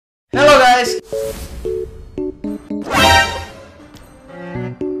Hello guys.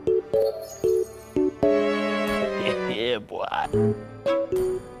 Yeah, boy.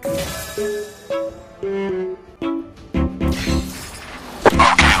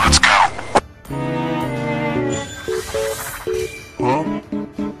 Okay, let's go. Huh?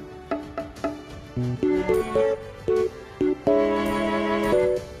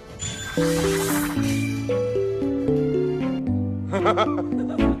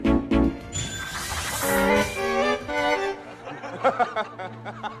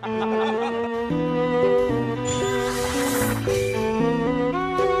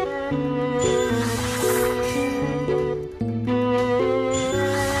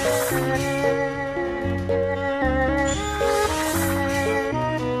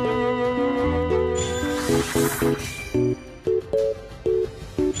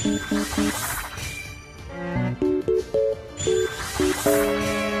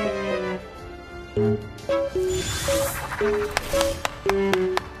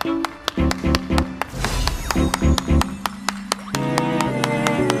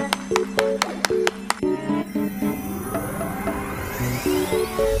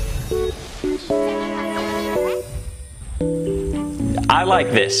 I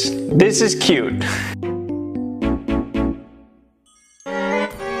like this. This is cute.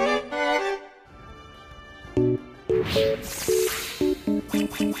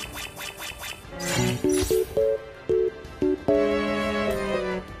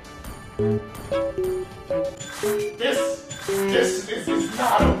 This is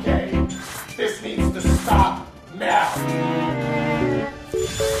not okay. This needs to stop now.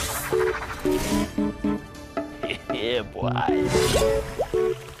 Yeah, boy.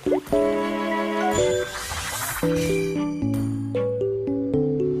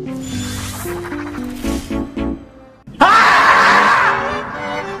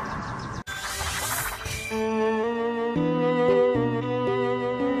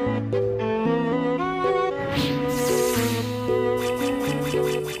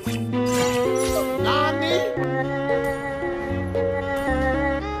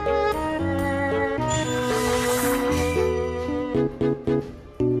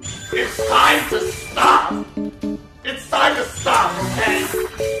 It's time to stop! It's time to stop, okay?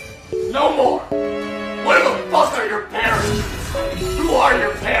 No more! Where the fuck are your parents? Who are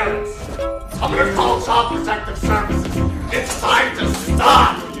your parents? I'm gonna call Child Protective Services. It's time to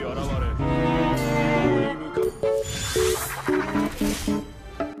stop!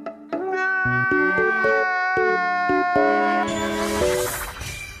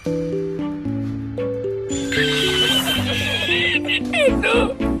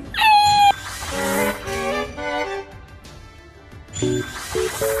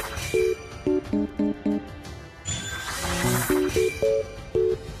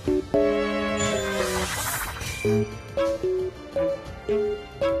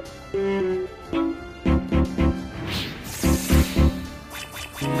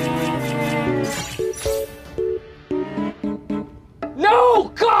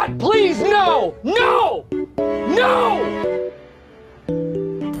 No! God, please, no! No! No!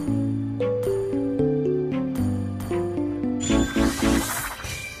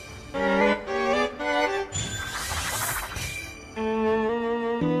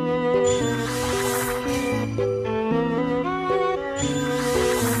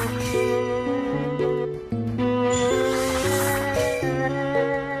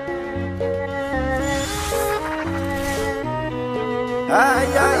 Ay,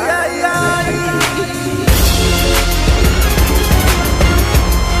 ay, ay, ay.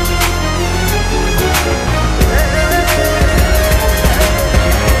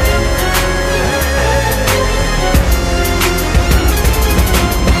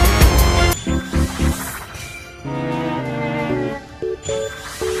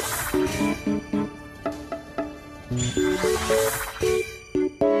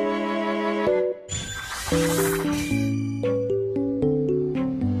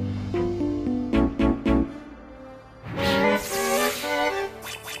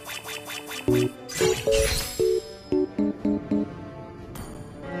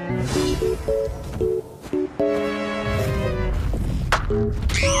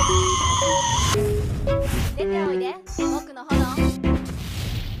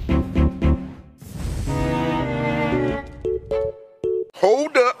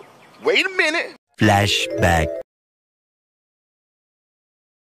 Hold up. Wait a minute. Flashback.